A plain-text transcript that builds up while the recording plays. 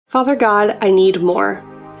Father God, I need more.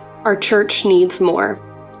 Our church needs more.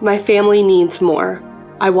 My family needs more.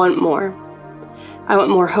 I want more. I want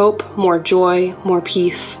more hope, more joy, more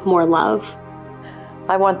peace, more love.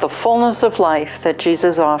 I want the fullness of life that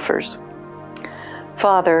Jesus offers.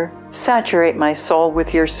 Father, saturate my soul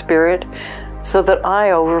with your Spirit so that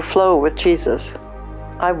I overflow with Jesus.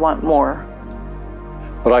 I want more.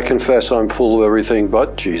 But I confess I'm full of everything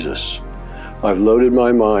but Jesus. I've loaded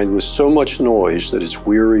my mind with so much noise that it's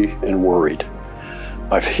weary and worried.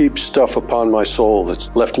 I've heaped stuff upon my soul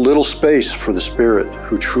that's left little space for the Spirit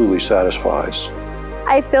who truly satisfies.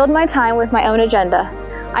 I've filled my time with my own agenda.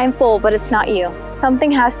 I'm full, but it's not you.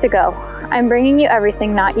 Something has to go. I'm bringing you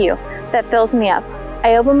everything, not you, that fills me up.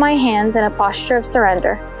 I open my hands in a posture of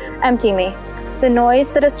surrender. Empty me. The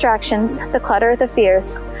noise, the distractions, the clutter, the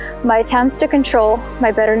fears, my attempts to control,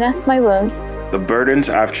 my bitterness, my wounds, the burdens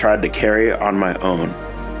I've tried to carry on my own,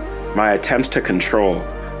 my attempts to control,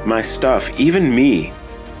 my stuff, even me.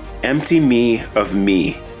 Empty me of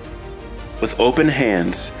me. With open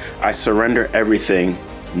hands, I surrender everything,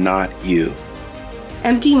 not you.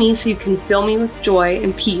 Empty me so you can fill me with joy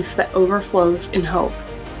and peace that overflows in hope.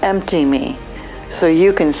 Empty me so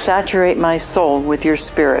you can saturate my soul with your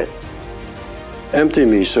Spirit. Empty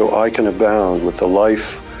me so I can abound with the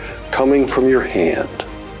life coming from your hand.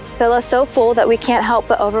 Fill us so full that we can't help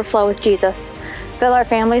but overflow with Jesus. Fill our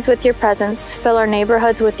families with your presence. Fill our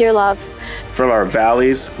neighborhoods with your love. Fill our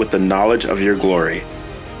valleys with the knowledge of your glory.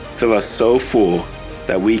 Fill us so full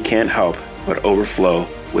that we can't help but overflow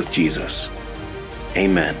with Jesus.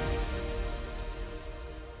 Amen.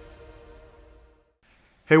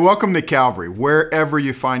 Hey, welcome to Calvary. Wherever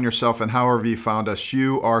you find yourself and however you found us,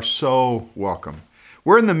 you are so welcome.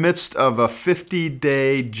 We're in the midst of a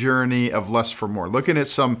 50-day journey of less for more, looking at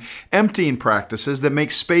some emptying practices that make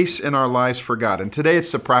space in our lives for God. And today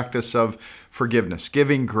it's the practice of forgiveness,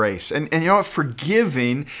 giving grace. And you know what?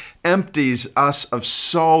 Forgiving empties us of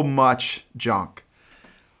so much junk.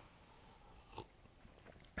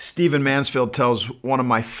 Stephen Mansfield tells one of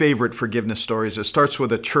my favorite forgiveness stories. It starts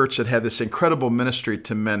with a church that had this incredible ministry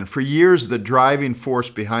to men. For years, the driving force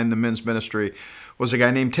behind the men's ministry was a guy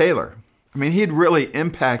named Taylor. I mean, he had really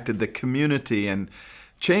impacted the community and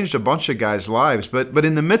changed a bunch of guys' lives. But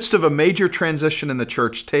in the midst of a major transition in the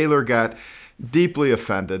church, Taylor got deeply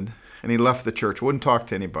offended and he left the church, wouldn't talk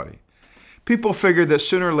to anybody. People figured that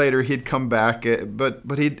sooner or later he'd come back,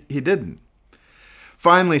 but he didn't.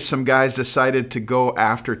 Finally, some guys decided to go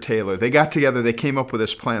after Taylor. They got together, they came up with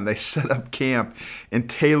this plan. They set up camp in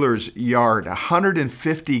Taylor's yard,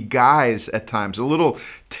 150 guys at times, a little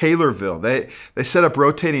Taylorville. They set up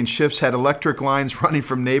rotating shifts, had electric lines running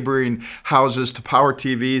from neighboring houses to power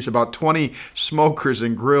TVs, about 20 smokers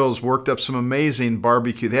and grills, worked up some amazing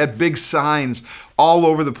barbecue. They had big signs all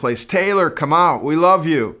over the place. Taylor, come out, we love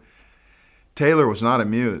you. Taylor was not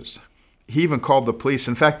amused. He even called the police.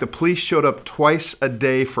 In fact, the police showed up twice a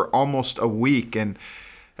day for almost a week. And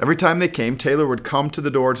every time they came, Taylor would come to the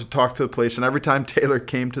door to talk to the police. And every time Taylor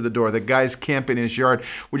came to the door, the guys camping in his yard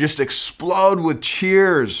would just explode with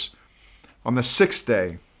cheers. On the sixth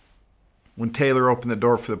day, when Taylor opened the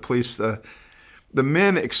door for the police, the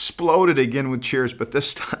men exploded again with cheers. But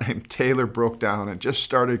this time, Taylor broke down and just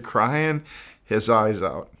started crying his eyes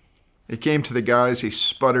out. He came to the guys. He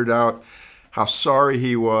sputtered out how sorry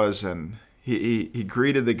he was, and he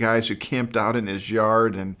greeted the guys who camped out in his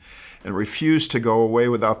yard and refused to go away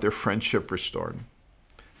without their friendship restored.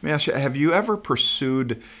 Let me ask you, have you ever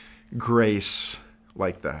pursued grace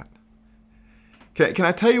like that? Can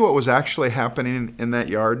I tell you what was actually happening in that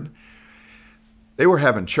yard? They were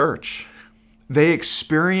having church. They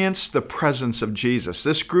experienced the presence of Jesus.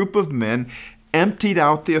 This group of men emptied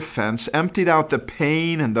out the offense, emptied out the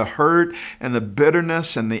pain and the hurt and the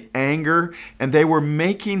bitterness and the anger, and they were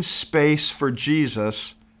making space for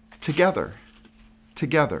Jesus together.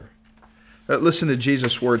 Listen to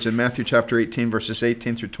Jesus' words in Matthew chapter 18, verses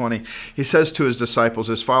 18 through 20. He says to his disciples,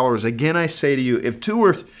 his followers, "Again I say to you, if two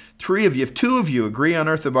of you agree on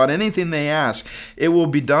earth about anything they ask, it will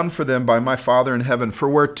be done for them by my Father in heaven. For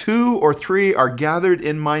where 2 or 3 are gathered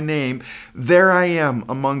in my name, there I am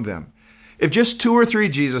among them." If just 2 or 3,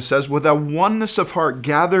 Jesus says, with a oneness of heart,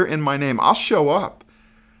 gather in my name, I'll show up.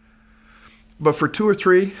 But for 2 or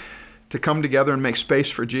 3 to come together and make space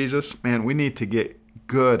for Jesus, man, we need to get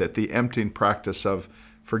good at the emptying practice of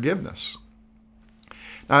forgiveness.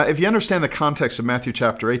 Now, if you understand the context of Matthew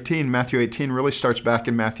chapter 18, Matthew 18 really starts back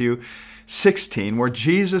in Matthew 16, where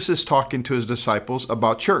Jesus is talking to his disciples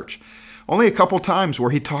about church. Only a couple times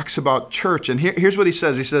where he talks about church. And here's what he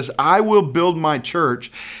says. He says, I will build my church,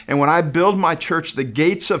 and when I build my church, the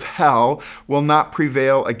gates of hell will not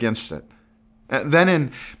prevail against it. Then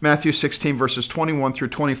in Matthew 16, verses 21 through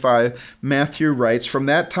 25, Matthew writes, "From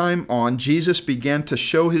that time on, Jesus began to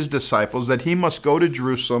show his disciples that he must go to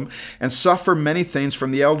Jerusalem and suffer many things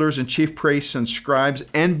from the elders and chief priests and scribes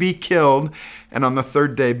and be killed, and on the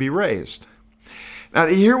third day be raised." Now,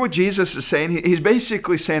 you hear what Jesus is saying? He's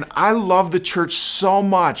basically saying, I love the church so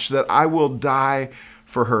much that I will die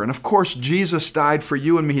for her. And of course, Jesus died for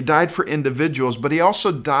you and me. He died for individuals, but he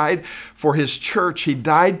also died for his church. He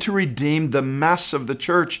died to redeem the mess of the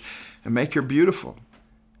church and make her beautiful.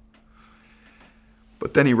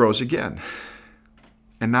 But then he rose again.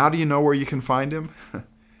 And now do you know where you can find him?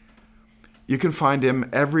 You can find him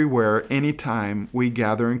everywhere, anytime we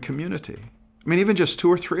gather in community. I mean, even just 2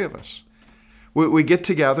 or 3 of us. We get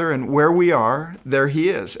together, and where we are, there he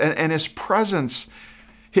is. And his presence,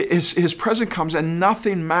 his presence comes, and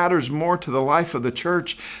nothing matters more to the life of the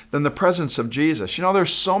church than the presence of Jesus. You know,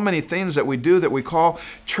 there's so many things that we do that we call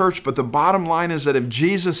church, but the bottom line is that if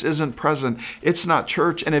Jesus isn't present, it's not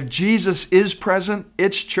church. And if Jesus is present,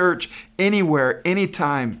 it's church anywhere,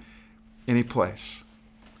 anytime, any place.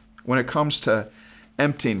 When it comes to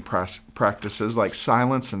emptying practices like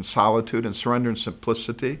silence and solitude and surrender and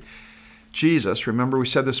simplicity, Jesus, remember we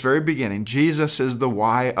said this very beginning, Jesus is the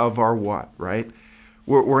why of our what, right?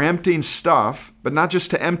 We're emptying stuff, but not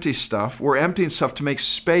just to empty stuff. We're emptying stuff to make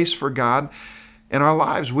space for God in our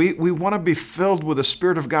lives. We want to be filled with the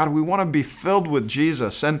Spirit of God. We want to be filled with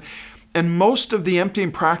Jesus. And most of the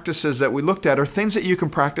emptying practices that we looked at are things that you can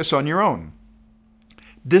practice on your own.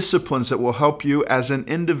 Disciplines that will help you as an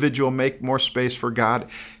individual make more space for God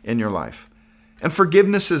in your life. And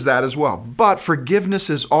forgiveness is that as well. But forgiveness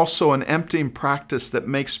is also an emptying practice that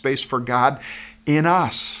makes space for God in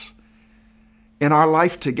us, in our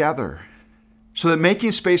life together. So that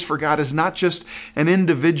making space for God is not just an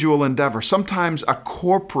individual endeavor. Sometimes a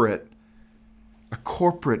corporate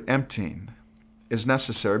emptying is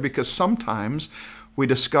necessary, because sometimes we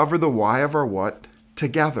discover the why of our what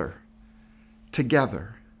together.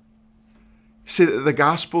 Together. See, the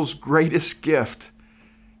gospel's greatest gift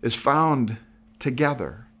is found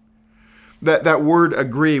together. That word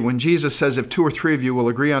agree, when Jesus says, if 2 or 3 of you will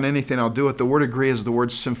agree on anything, I'll do it, the word agree is the word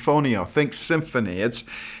symphonio. Think symphony.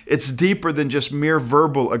 It's deeper than just mere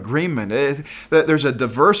verbal agreement. There's a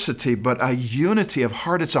diversity, but a unity of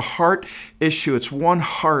heart. It's a heart issue. It's one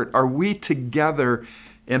heart. Are we together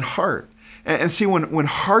in heart? And see, when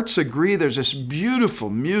hearts agree, there's this beautiful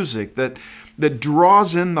music that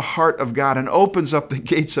draws in the heart of God and opens up the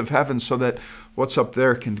gates of heaven so that what's up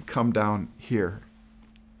there can come down here.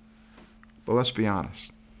 But let's be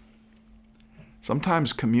honest.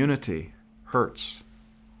 Sometimes community hurts.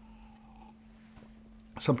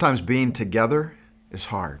 Sometimes being together is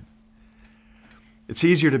hard. It's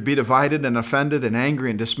easier to be divided and offended and angry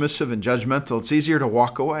and dismissive and judgmental. It's easier to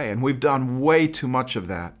walk away, and we've done way too much of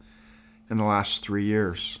that in the last 3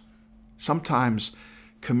 years. Sometimes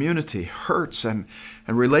community hurts and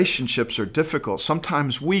relationships are difficult.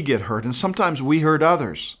 Sometimes we get hurt, and sometimes we hurt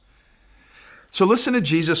others. So listen to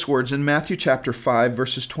Jesus' words in Matthew chapter 5,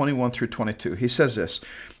 verses 21 through 22. He says this,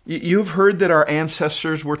 "You've heard that our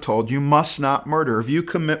ancestors were told, you must not murder. If you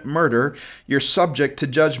commit murder, you're subject to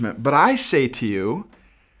judgment. But I say to you,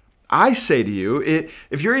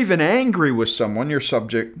 if you're even angry with someone, you're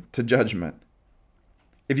subject to judgment.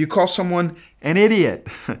 If you call someone an idiot,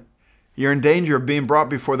 you're in danger of being brought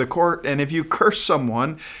before the court. And if you curse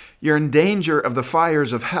someone, you're in danger of the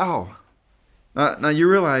fires of hell." Now you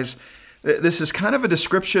realize this is kind of a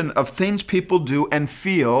description of things people do and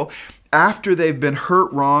feel after they've been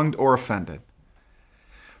hurt, wronged, or offended.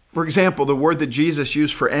 For example, the word that Jesus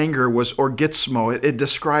used for anger was orgismo. It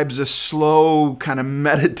describes this slow, kind of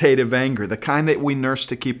meditative anger, the kind that we nurse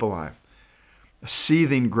to keep alive. A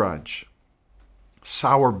seething grudge,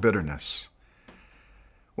 sour bitterness.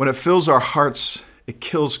 When it fills our hearts, it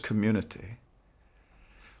kills community.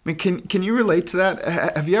 I mean, can you relate to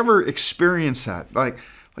that? Have you ever experienced that? Like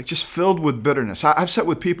just filled with bitterness. I've sat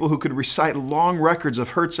with people who could recite long records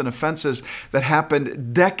of hurts and offenses that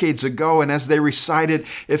happened decades ago, and as they recite it,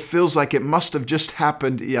 it feels like it must have just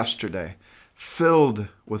happened yesterday. Filled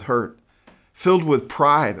with hurt, filled with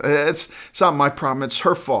pride. It's not my problem, it's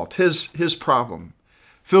her fault, his problem.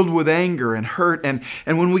 Filled with anger and hurt, and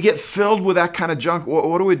when we get filled with that kind of junk,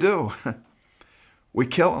 what do? We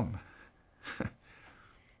kill them.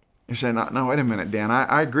 You're saying, no, wait a minute, Dan.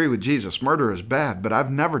 I agree with Jesus. Murder is bad, but I've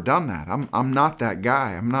never done that. I'm not that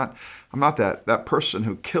guy. I'm not that person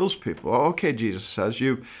who kills people. Oh, okay, Jesus says,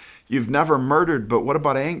 you've never murdered, but what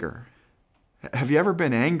about anger? Have you ever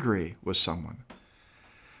been angry with someone?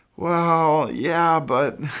 Well, yeah,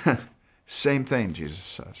 but same thing, Jesus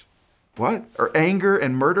says. What? Or anger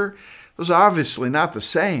and murder? Those are obviously not the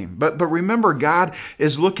same. But remember, God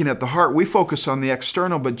is looking at the heart. We focus on the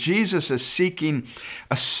external, but Jesus is seeking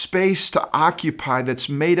a space to occupy that's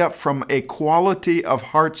made up from a quality of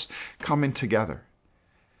hearts coming together.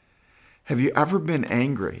 Have you ever been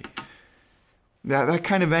angry? That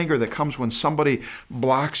kind of anger that comes when somebody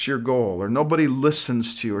blocks your goal or nobody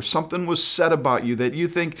listens to you or something was said about you that you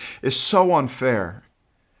think is so unfair.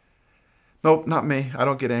 Nope, not me. I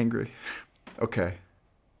don't get angry. Okay.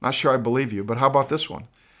 Not sure I believe you, but how about this one?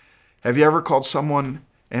 Have you ever called someone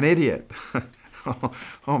an idiot?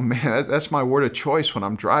 Oh man, that's my word of choice when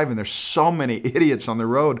I'm driving. There's so many idiots on the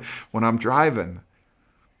road when I'm driving.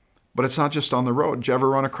 But it's not just on the road. Did you ever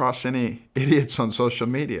run across any idiots on social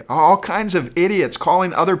media? All kinds of idiots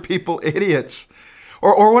calling other people idiots.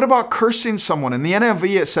 Or what about cursing someone? In the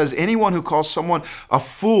NIV, it says anyone who calls someone a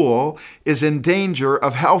fool is in danger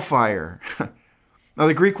of hellfire. Now,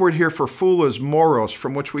 the Greek word here for fool is moros,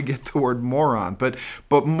 from which we get the word moron. But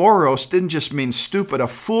moros didn't just mean stupid. A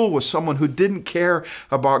fool was someone who didn't care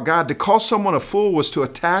about God. To call someone a fool was to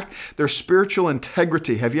attack their spiritual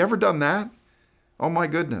integrity. Have you ever done that? Oh, my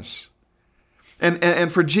goodness.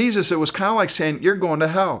 And for Jesus, it was kind of like saying, you're going to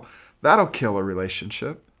hell. That'll kill a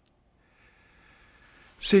relationship.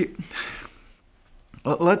 See,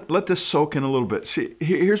 let this soak in a little bit. See,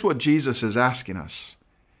 here's what Jesus is asking us.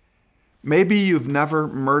 Maybe you've never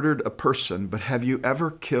murdered a person, but have you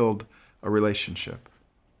ever killed a relationship?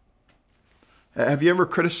 Have you ever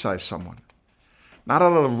criticized someone? Not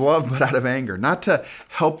out of love, but out of anger. Not to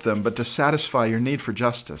help them, but to satisfy your need for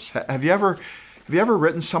justice. Have you ever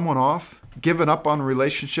written someone off, given up on a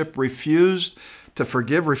relationship, refused to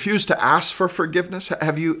forgive, refused to ask for forgiveness?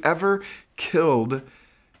 Have you ever killed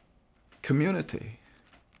community?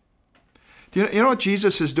 You know what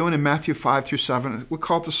Jesus is doing in Matthew 5 through 7? We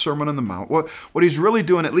call it the Sermon on the Mount. What he's really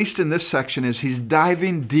doing, at least in this section, is he's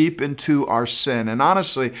diving deep into our sin. And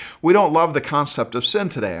honestly, we don't love the concept of sin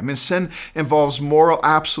today. I mean, sin involves moral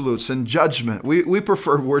absolutes and judgment. We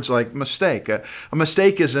prefer words like mistake. A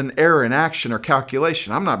mistake is an error in action or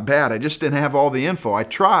calculation. I'm not bad. I just didn't have all the info. I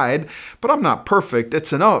tried, but I'm not perfect.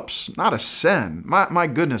 It's an oops, not a sin. My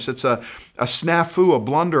goodness, it's a snafu, a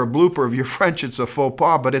blunder, a blooper. Of your French, it's a faux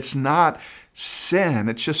pas, but it's not sin.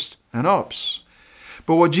 It's just an oops.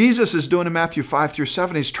 But what Jesus is doing in Matthew 5 through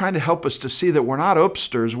 7, he's trying to help us to see that we're not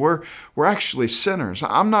oopsters. We're actually sinners.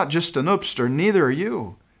 I'm not just an oopster. Neither are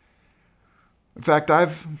you. In fact,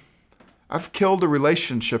 I've killed a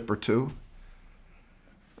relationship or two.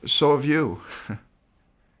 So have you.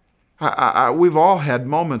 We've all had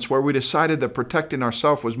moments where we decided that protecting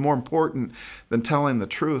ourselves was more important than telling the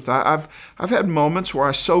truth. I've had moments where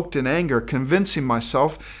I soaked in anger,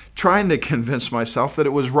 trying to convince myself that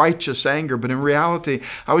it was righteous anger, but in reality,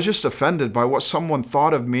 I was just offended by what someone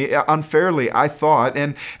thought of me, unfairly, I thought,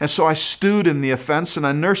 and so I stewed in the offense, and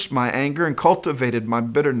I nursed my anger and cultivated my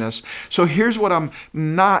bitterness. So here's what I'm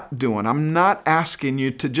not doing. I'm not asking you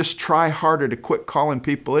to just try harder to quit calling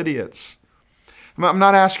people idiots. I'm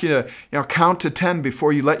not asking you to count to 10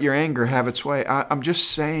 before you let your anger have its way. I'm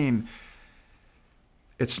just saying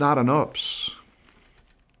it's not an oops.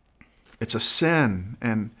 It's a sin,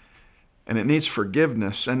 and it needs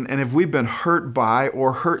forgiveness. And if we've been hurt by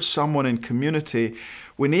or hurt someone in community,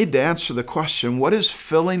 we need to answer the question, what is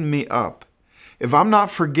filling me up? If I'm not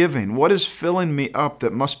forgiving, what is filling me up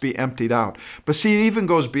that must be emptied out? But see, it even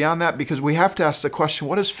goes beyond that, because we have to ask the question,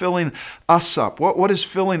 what is filling us up? What is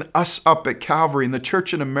filling us up at Calvary, in the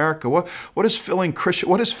church in America? What is filling Christian?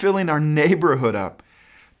 What is filling our neighborhood up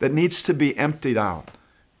that needs to be emptied out?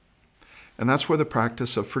 And that's where the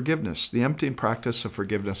practice of forgiveness, the emptying practice of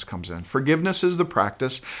forgiveness comes in. Forgiveness is the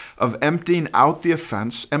practice of emptying out the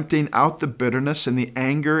offense, emptying out the bitterness and the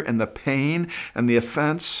anger and the pain and the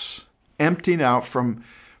offense, emptying out from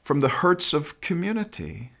the hurts of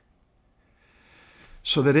community,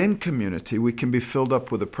 so that in community we can be filled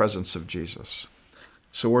up with the presence of Jesus.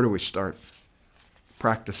 So where do we start?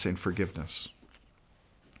 Practicing forgiveness.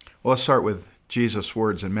 Well, let's start with Jesus'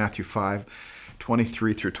 words in Matthew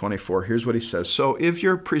 5:23 through 24. Here's what he says. Here's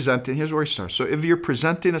where he starts. So if you're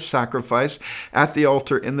presenting a sacrifice at the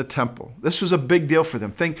altar in the temple, this was a big deal for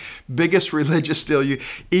them. Think biggest religious deal,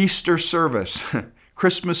 Easter service.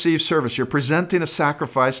 Christmas Eve service, you're presenting a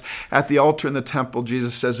sacrifice at the altar in the temple,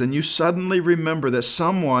 Jesus says, and you suddenly remember that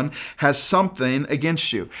someone has something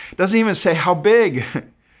against you. It doesn't even say how big.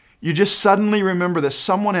 You just suddenly remember that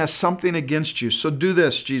someone has something against you. So do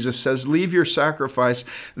this, Jesus says, leave your sacrifice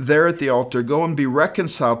there at the altar, go and be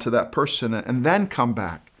reconciled to that person, and then come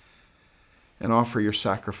back and offer your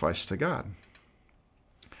sacrifice to God.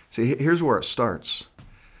 See, here's where it starts.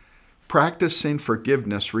 Practicing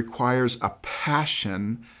forgiveness requires a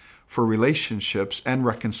passion for relationships and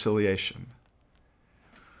reconciliation.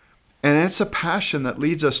 And it's a passion that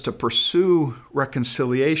leads us to pursue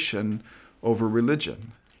reconciliation over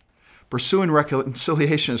religion. Pursuing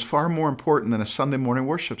reconciliation is far more important than a Sunday morning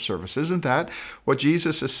worship service. Isn't that what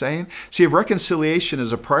Jesus is saying? See, if reconciliation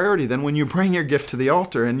is a priority, then when you bring your gift to the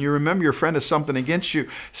altar and you remember your friend has something against you,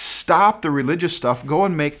 stop the religious stuff, go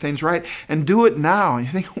and make things right, and do it now. And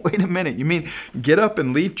you think, wait a minute, you mean get up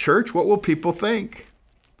and leave church? What will people think?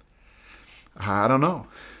 I don't know.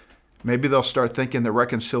 Maybe they'll start thinking that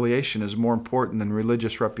reconciliation is more important than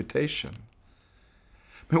religious reputation.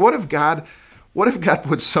 I mean, what if God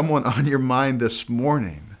put someone on your mind this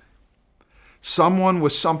morning? Someone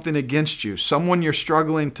with something against you, someone you're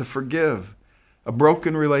struggling to forgive, a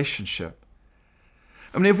broken relationship.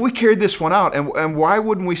 I mean, if we carried this one out, and why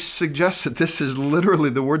wouldn't we suggest that this is literally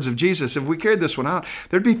the words of Jesus? If we carried this one out,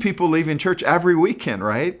 there'd be people leaving church every weekend,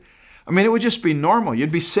 right? I mean, it would just be normal.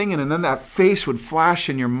 You'd be singing, and then that face would flash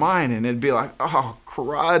in your mind, and it'd be like, oh,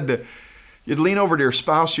 crud. You'd lean over to your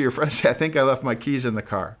spouse or your friend and say, I think I left my keys in the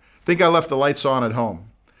car. I think I left the lights on at home.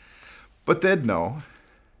 But they'd know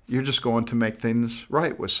you're just going to make things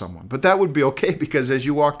right with someone. But that would be okay, because as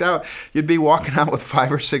you walked out, you'd be walking out with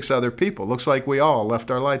 5 or 6 other people. Looks like we all left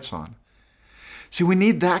our lights on. See, we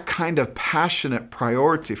need that kind of passionate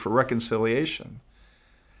priority for reconciliation.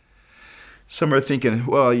 Some are thinking,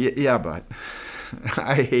 well, yeah, but.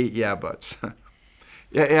 I hate yeah, buts.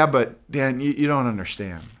 Yeah, but Dan, you don't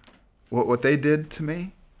understand. What they did to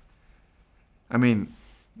me? I mean,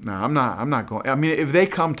 no, I'm not going. I mean, if they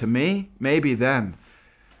come to me, maybe then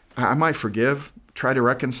I might forgive, try to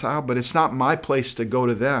reconcile, but it's not my place to go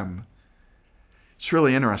to them. It's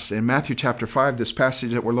really interesting. In Matthew chapter 5, this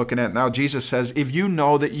passage that we're looking at now, Jesus says, if you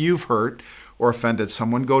know that you've hurt or offended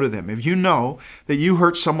someone, go to them. If you know that you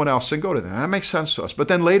hurt someone else, then go to them. That makes sense to us. But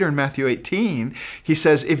then later in Matthew 18, he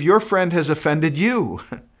says, if your friend has offended you,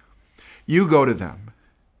 you go to them.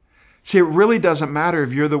 See, it really doesn't matter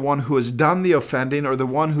if you're the one who has done the offending or the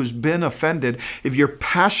one who's been offended. If you're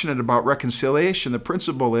passionate about reconciliation, the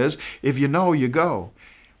principle is, if you know, you go.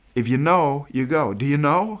 If you know, you go. Do you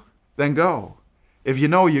know? Then go. If you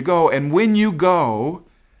know, you go. And when you go,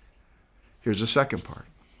 here's the second part.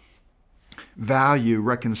 Value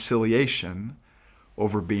reconciliation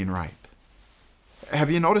over being right. Have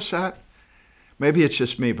you noticed that? Maybe it's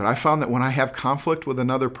just me, but I found that when I have conflict with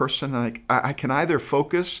another person, I can either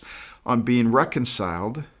focus on being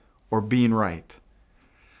reconciled or being right,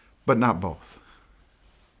 but not both.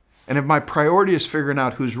 And if my priority is figuring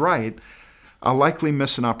out who's right, I'll likely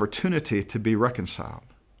miss an opportunity to be reconciled.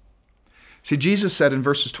 See, Jesus said in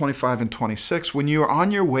verses 25 and 26, when you are on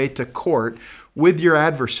your way to court with your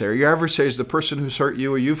adversary is the person who's hurt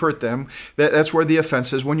you or you've hurt them, that's where the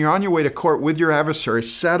offense is. When you're on your way to court with your adversary,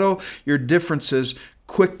 settle your differences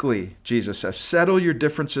quickly, Jesus says. Settle your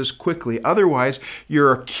differences quickly. Otherwise,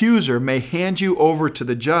 your accuser may hand you over to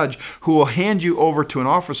the judge, who will hand you over to an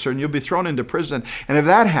officer, and you'll be thrown into prison. And if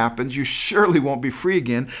that happens, you surely won't be free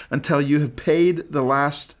again until you have paid the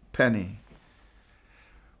last penny.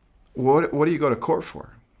 What do you go to court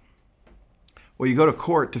for? Well, you go to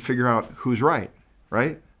court to figure out who's right?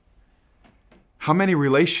 How many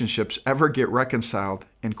relationships ever get reconciled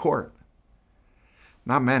in court?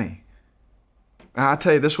 Not many. I'll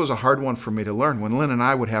tell you, this was a hard one for me to learn. When Lynn and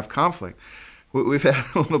I would have conflict, we've had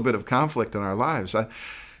a little bit of conflict in our lives.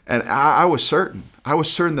 I was certain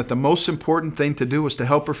that the most important thing to do was to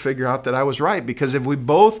help her figure out that I was right, because if we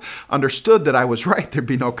both understood that I was right, there'd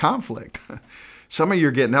be no conflict. Some of you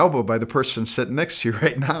are getting elbowed by the person sitting next to you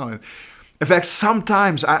right now. And in fact,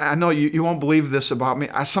 sometimes, I know you won't believe this about me,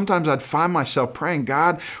 sometimes I'd find myself praying,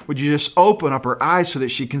 God, would you just open up her eyes so that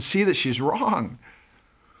she can see that she's wrong?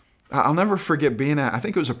 I'll never forget being at, I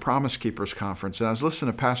think it was a Promise Keepers conference, and I was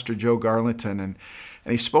listening to Pastor Joe Garlington, and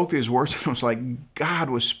he spoke these words, and it was like God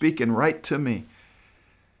was speaking right to me.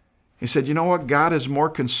 He said, you know what? God is more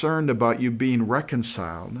concerned about you being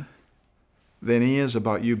reconciled than he is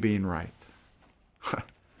about you being right.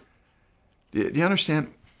 Do you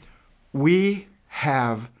understand? We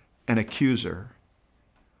have an accuser.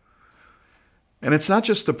 And it's not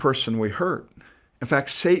just the person we hurt. In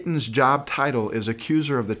fact, Satan's job title is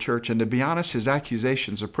accuser of the church, and to be honest, his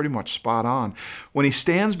accusations are pretty much spot on. When he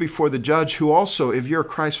stands before the judge, who also, if you're a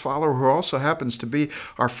Christ follower, who also happens to be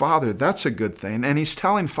our Father, that's a good thing, and he's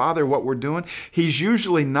telling Father what we're doing, he's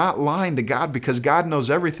usually not lying to God, because God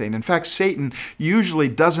knows everything. In fact, Satan usually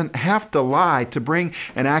doesn't have to lie to bring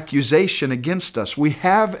an accusation against us. We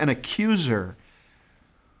have an accuser.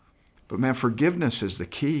 But man, forgiveness is the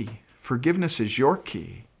key. Forgiveness is your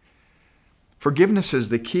key. Forgiveness is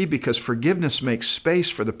the key because forgiveness makes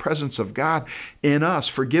space for the presence of God in us.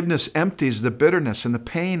 Forgiveness empties the bitterness and the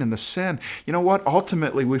pain and the sin. You know what?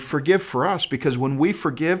 Ultimately, we forgive for us because when we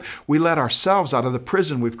forgive, we let ourselves out of the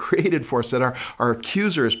prison we've created for us, that our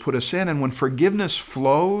accuser has put us in. And when forgiveness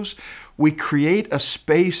flows, we create a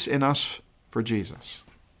space in us for Jesus.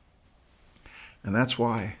 And that's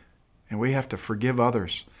why. And we have to forgive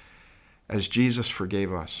others as Jesus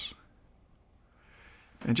forgave us.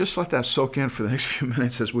 And just let that soak in for the next few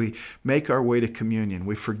minutes as we make our way to communion.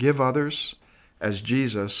 We forgive others as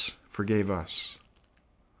Jesus forgave us.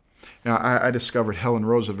 Now, I discovered Helen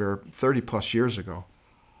Roosevelt 30 plus years ago.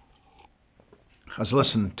 I was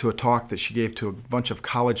listening to a talk that she gave to a bunch of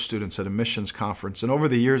college students at a missions conference. And over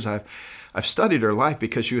the years, I've studied her life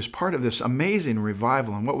because she was part of this amazing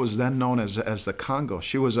revival in what was then known as the Congo.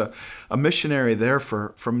 She was a missionary there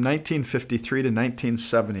from 1953 to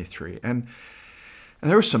 1973. And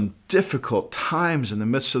there were some difficult times in the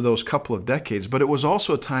midst of those couple of decades, but it was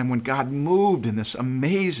also a time when God moved in this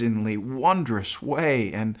amazingly wondrous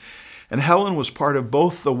way. And Helen was part of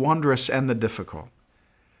both the wondrous and the difficult.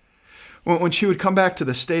 When she would come back to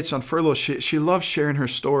the States on furlough, she loved sharing her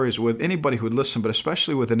stories with anybody who would listen, but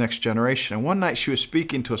especially with the next generation. And one night she was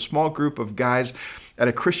speaking to a small group of guys at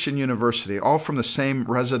a Christian university, all from the same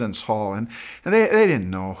residence hall. And they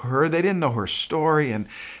didn't know her. They didn't know her story. And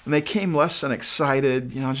they came less than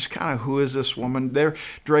excited, just kind of, who is this woman? They're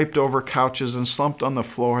draped over couches and slumped on the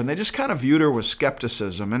floor. And they just kind of viewed her with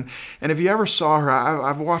skepticism. And if you ever saw her,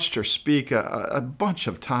 I've watched her speak a bunch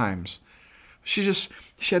of times.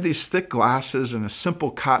 She had these thick glasses and a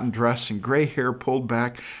simple cotton dress and gray hair pulled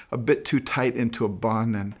back a bit too tight into a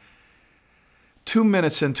bun. And 2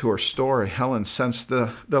 minutes into her story, Helen sensed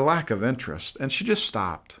the lack of interest, and she just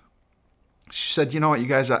stopped. She said, you know what, you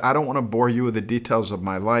guys, I don't want to bore you with the details of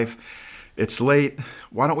my life. It's late.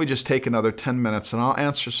 Why don't we just take another 10 minutes and I'll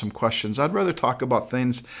answer some questions. I'd rather talk about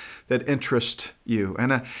things that interest you.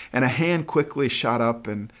 And a hand quickly shot up,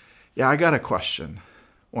 and yeah, I got a question,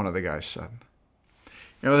 one of the guys said.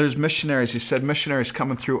 There's missionaries. He said missionaries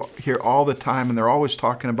coming through here all the time, and they're always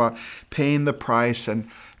talking about paying the price and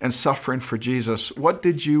suffering for Jesus. What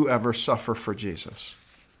did you ever suffer for Jesus?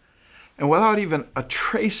 And without even a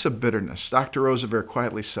trace of bitterness, Dr. Roosevelt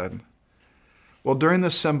quietly said, well, during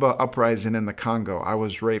the Simba uprising in the Congo, I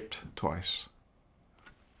was raped twice.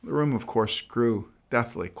 The room, of course, grew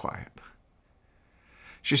deathly quiet.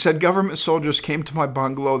 She said, government soldiers came to my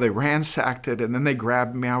bungalow, they ransacked it, and then they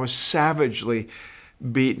grabbed me. I was savagely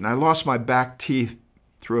beaten. I lost my back teeth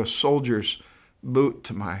through a soldier's boot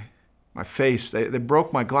to my face. They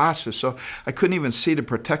broke my glasses, so I couldn't even see to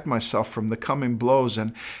protect myself from the coming blows.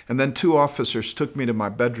 And then 2 officers took me to my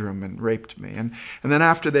bedroom and raped me. And then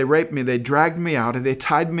after they raped me, they dragged me out and they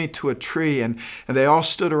tied me to a tree, and they all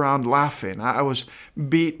stood around laughing. I was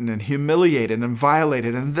beaten and humiliated and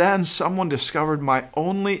violated. And then someone discovered my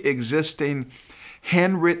only existing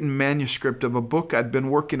handwritten manuscript of a book I'd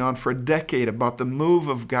been working on for a decade about the move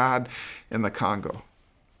of God in the Congo.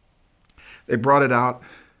 They brought it out,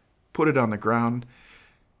 put it on the ground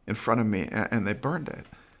in front of me, and they burned it.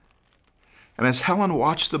 And as Helen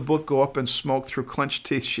watched the book go up in smoke through clenched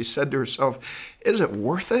teeth, she said to herself, is it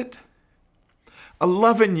worth it?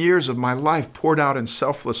 11 years of my life poured out in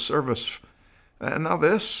selfless service, and now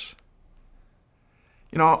this?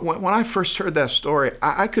 When I first heard that story,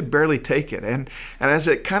 I could barely take it. And as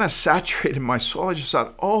it kind of saturated my soul, I just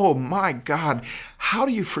thought, oh my God, how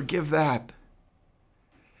do you forgive that?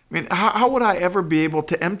 I mean, how would I ever be able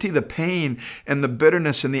to empty the pain and the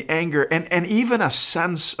bitterness and the anger and even a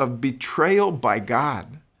sense of betrayal by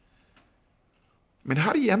God? I mean,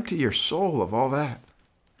 how do you empty your soul of all that?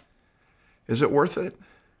 Is it worth it?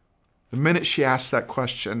 The minute she asked that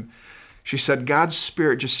question, she said, God's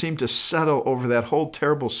Spirit just seemed to settle over that whole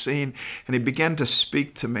terrible scene, and He began to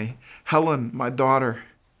speak to me. Helen, my daughter,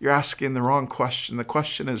 you're asking the wrong question. The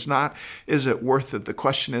question is not, is it worth it? The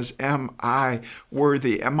question is, am I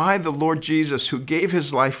worthy? Am I the Lord Jesus who gave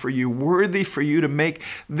His life for you, worthy for you to make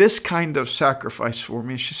this kind of sacrifice for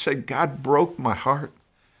me? She said, God broke my heart.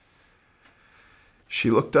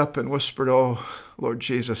 She looked up and whispered, oh, Lord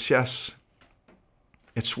Jesus, yes,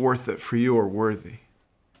 it's worth it, for you are worthy.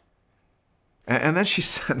 And then she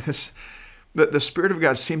said this, that the Spirit of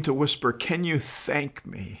God seemed to whisper, can you thank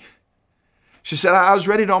me? She said, I was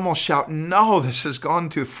ready to almost shout, no, this has gone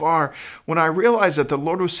too far, when I realized that the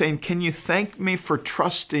Lord was saying, can you thank me for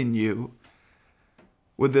trusting you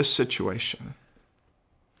with this situation?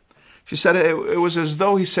 She said, it was as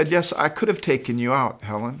though He said, yes, I could have taken you out,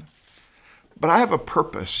 Helen, but I have a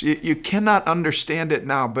purpose. You cannot understand it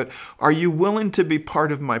now, but are you willing to be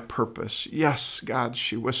part of my purpose? Yes, God,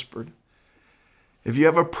 she whispered. If you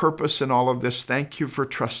have a purpose in all of this, thank you for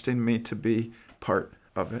trusting me to be part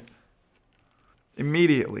of it.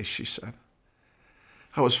 Immediately, she said,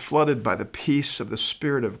 I was flooded by the peace of the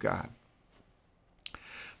Spirit of God.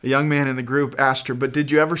 A young man in the group asked her, but did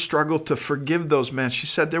you ever struggle to forgive those men? She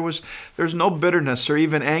said, there's no bitterness or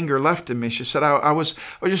even anger left in me. She said, I was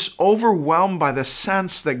just overwhelmed by the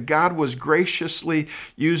sense that God was graciously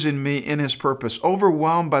using me in his purpose,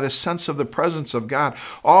 overwhelmed by the sense of the presence of God.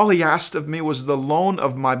 All he asked of me was the loan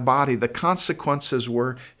of my body. The consequences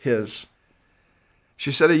were his.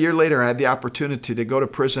 She said, a year later, I had the opportunity to go to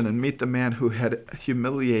prison and meet the man who had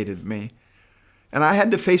humiliated me. And I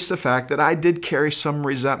had to face the fact that I did carry some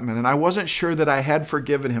resentment, and I wasn't sure that I had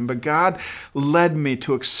forgiven him, but God led me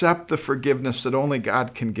to accept the forgiveness that only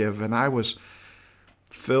God can give, and I was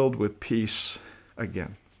filled with peace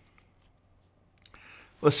again.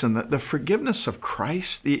 Listen, the forgiveness of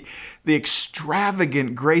Christ, the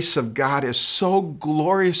extravagant grace of God is so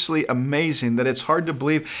gloriously amazing that it's hard to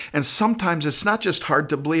believe, and sometimes it's not just hard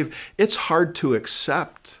to believe, it's hard to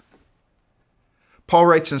accept. Paul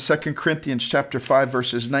writes in 2 Corinthians chapter 5,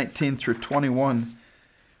 verses 19 through 21.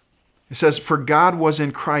 It says, for God was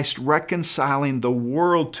in Christ reconciling the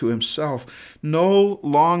world to himself, no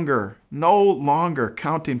longer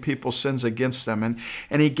counting people's sins against them.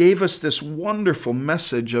 And he gave us this wonderful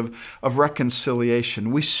message of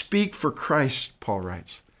reconciliation. We speak for Christ, Paul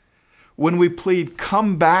writes, when we plead,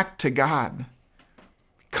 come back to God.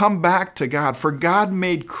 Come back to God. For God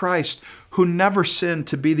made Christ, who never sinned,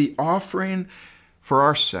 to be the offering for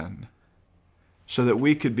our sin, so that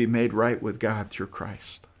we could be made right with God through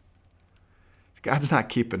Christ. God's not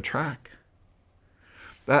keeping track.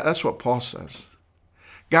 That's what Paul says.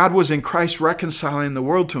 God was in Christ reconciling the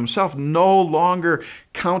world to himself, no longer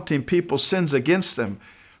counting people's sins against them.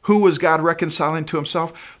 Who was God reconciling to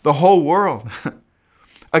himself? The whole world.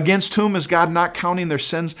 Against whom is God not counting their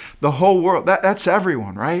sins? The whole world. That's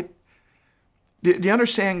everyone, right? Do you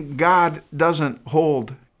understand? God doesn't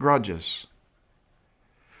hold grudges.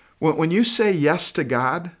 When you say yes to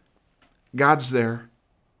God, God's there.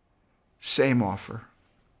 Same offer.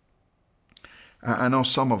 I know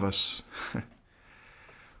some of us,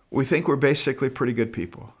 we think we're basically pretty good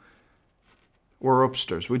people. We're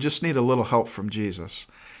upstairs. We just need a little help from Jesus.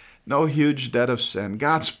 No huge debt of sin.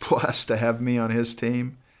 God's blessed to have me on his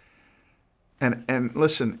team. And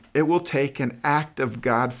listen, it will take an act of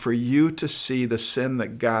God for you to see the sin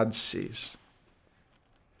that God sees.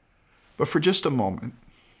 But for just a moment,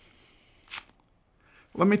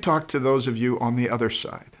 let me talk to those of you on the other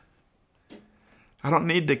side. I don't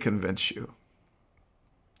need to convince you.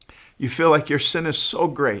 You feel like your sin is so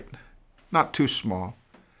great, not too small.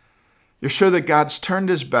 You're sure that God's turned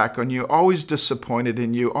his back on you, always disappointed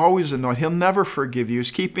in you, always annoyed. He'll never forgive you.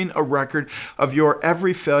 He's keeping a record of your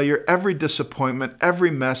every failure, every disappointment,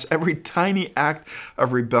 every mess, every tiny act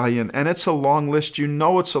of rebellion. And it's a long list. You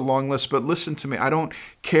know it's a long list, but listen to me. I don't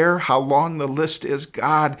care how long the list is.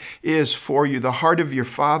 God is for you. The heart of your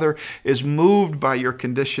Father is moved by your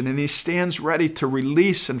condition, and he stands ready to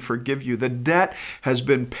release and forgive you. The debt has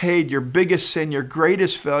been paid. Your biggest sin, your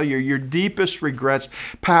greatest failure, your deepest regrets,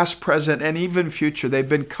 past, present, and even future, they've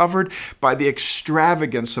been covered by the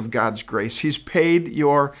extravagance of God's grace. He's paid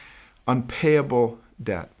your unpayable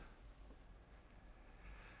debt.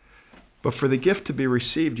 But for the gift to be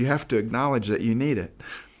received, you have to acknowledge that you need it.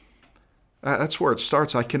 That's where it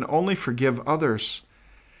starts. I can only forgive others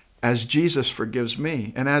as Jesus forgives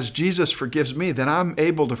me. And as Jesus forgives me, then I'm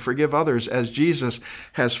able to forgive others as Jesus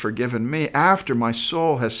has forgiven me after my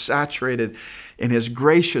soul has saturated in his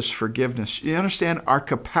gracious forgiveness. You understand? Our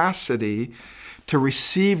capacity to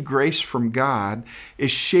receive grace from God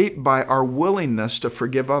is shaped by our willingness to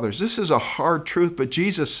forgive others. This is a hard truth, but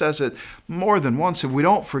Jesus says it more than once. If we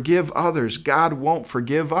don't forgive others, God won't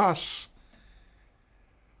forgive us.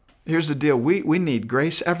 Here's the deal. We need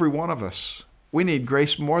grace, every one of us. We need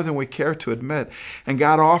grace more than we care to admit. And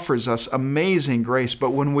God offers us amazing grace.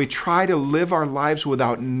 But when we try to live our lives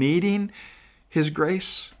without needing his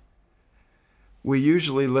grace, we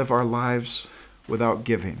usually live our lives without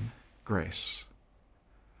giving grace.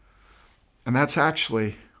 And that's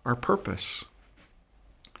actually our purpose.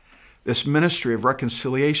 This ministry of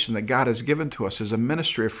reconciliation that God has given to us is a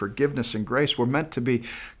ministry of forgiveness and grace. We're meant to be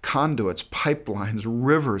conduits, pipelines,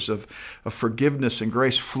 rivers of forgiveness and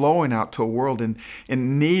grace flowing out to a world in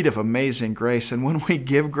need of amazing grace. And when we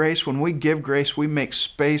give grace, we make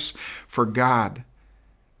space for God.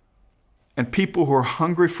 And people who are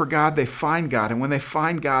hungry for God, they find God. And when they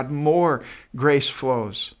find God, more grace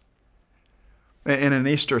flows. In an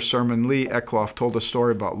Easter sermon, Lee Eckloff told a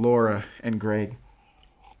story about Laura and Greg.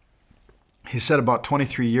 He said about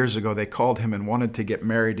 23 years ago they called him and wanted to get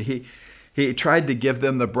married. He tried to give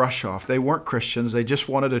them the brush off. They weren't Christians. They just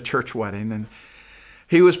wanted a church wedding. And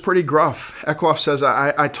he was pretty gruff. Eckloff says,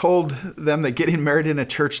 I told them that getting married in a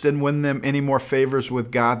church didn't win them any more favors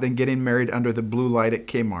with God than getting married under the blue light at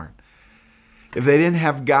Kmart. If they didn't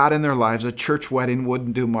have God in their lives, a church wedding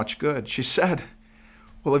wouldn't do much good. She said,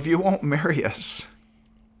 well, if you won't marry us,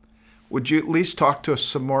 would you at least talk to us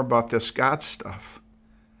some more about this God stuff?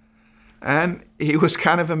 And he was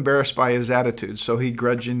kind of embarrassed by his attitude, so he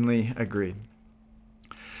grudgingly agreed.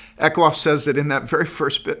 Eckloff says that in that very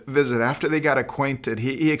first visit, after they got acquainted,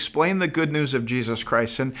 he explained the good news of Jesus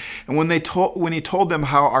Christ. And when he told them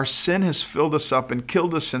how our sin has filled us up and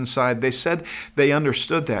killed us inside, they said they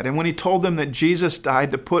understood that. And when he told them that Jesus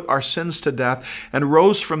died to put our sins to death and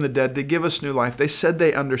rose from the dead to give us new life, they said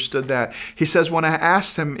they understood that. He says, when I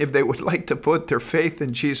asked them if they would like to put their faith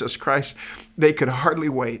in Jesus Christ, they could hardly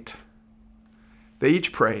wait. They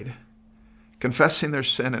each prayed, confessing their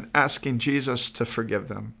sin and asking Jesus to forgive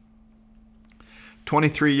them.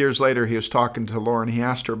 23 years later, he was talking to Lauren. He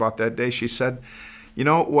asked her about that day. She said, you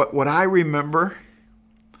know, what I remember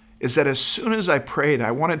is that as soon as I prayed,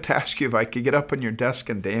 I wanted to ask you if I could get up on your desk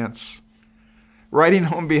and dance. Riding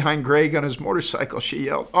home behind Greg on his motorcycle, she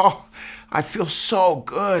yelled, oh, I feel so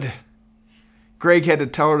good. Greg had to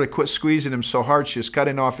tell her to quit squeezing him so hard she was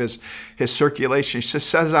cutting off his circulation. She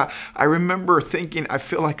says, I remember thinking, I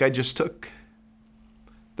feel like I just took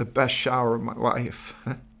the best shower of my life.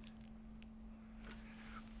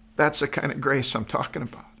 That's the kind of grace I'm talking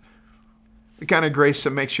about. The kind of grace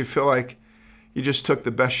that makes you feel like you just took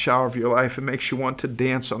the best shower of your life. It makes you want to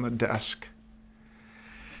dance on the desk.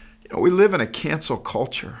 You know, we live in a cancel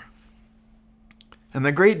culture. And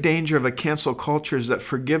the great danger of a cancel culture is that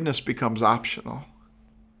forgiveness becomes optional.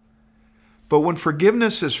 But when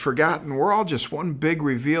forgiveness is forgotten, we're all just one big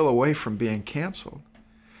reveal away from being canceled.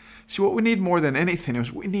 See, what we need more than anything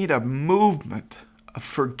is we need a movement of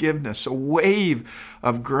forgiveness, a wave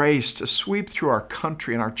of grace to sweep through our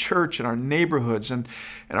country and our church and our neighborhoods and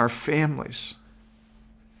our families.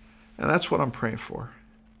 And that's what I'm praying for.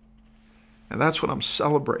 And that's what I'm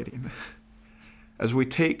celebrating as we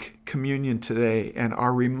take communion today and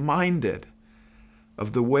are reminded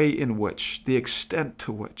of the way in which, the extent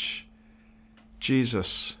to which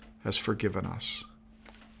Jesus has forgiven us.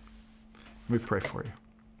 Let me pray for you.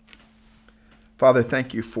 Father,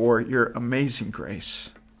 thank you for your amazing grace.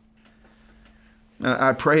 And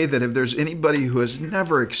I pray that if there's anybody who has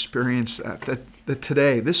never experienced that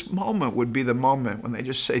today, this moment would be the moment when they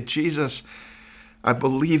just say, Jesus, I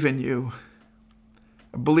believe in you.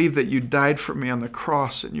 I believe that you died for me on the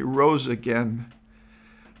cross and you rose again.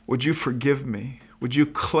 Would you forgive me? Would you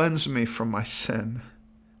cleanse me from my sin?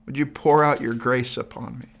 Would you pour out your grace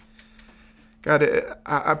upon me? God,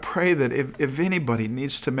 I pray that if anybody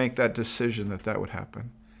needs to make that decision, that would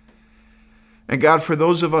happen. And God, for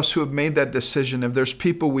those of us who have made that decision, if there's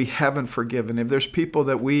people we haven't forgiven, if there's people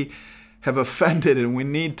that we have offended and we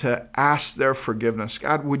need to ask their forgiveness,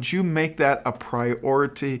 God, would you make that a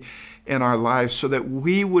priority in our lives so that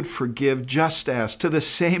we would forgive just as, to the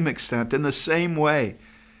same extent, in the same way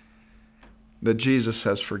that Jesus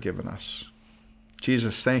has forgiven us.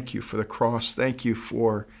 Jesus, thank you for the cross. Thank you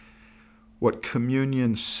for what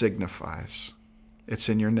communion signifies. It's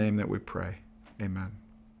in your name that we pray. Amen.